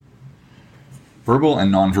Verbal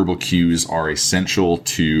and nonverbal cues are essential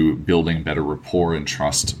to building better rapport and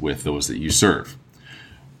trust with those that you serve.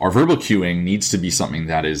 Our verbal cueing needs to be something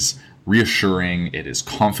that is reassuring, it is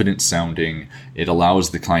confident sounding, it allows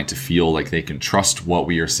the client to feel like they can trust what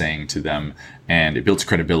we are saying to them, and it builds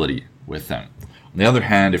credibility with them. On the other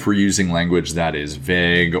hand, if we're using language that is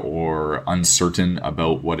vague or uncertain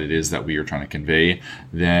about what it is that we are trying to convey,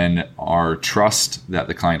 then our trust that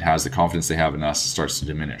the client has, the confidence they have in us, starts to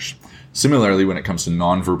diminish. Similarly, when it comes to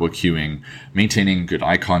nonverbal cueing, maintaining good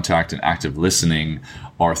eye contact and active listening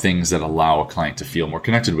are things that allow a client to feel more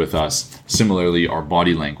connected with us. Similarly, our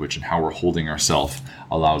body language and how we're holding ourselves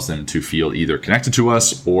allows them to feel either connected to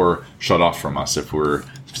us or shut off from us if we're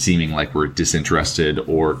seeming like we're disinterested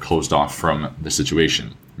or closed off from the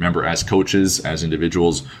situation. Remember, as coaches, as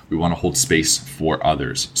individuals, we want to hold space for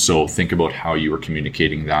others. So think about how you are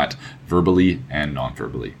communicating that verbally and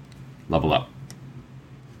non-verbally. Level up.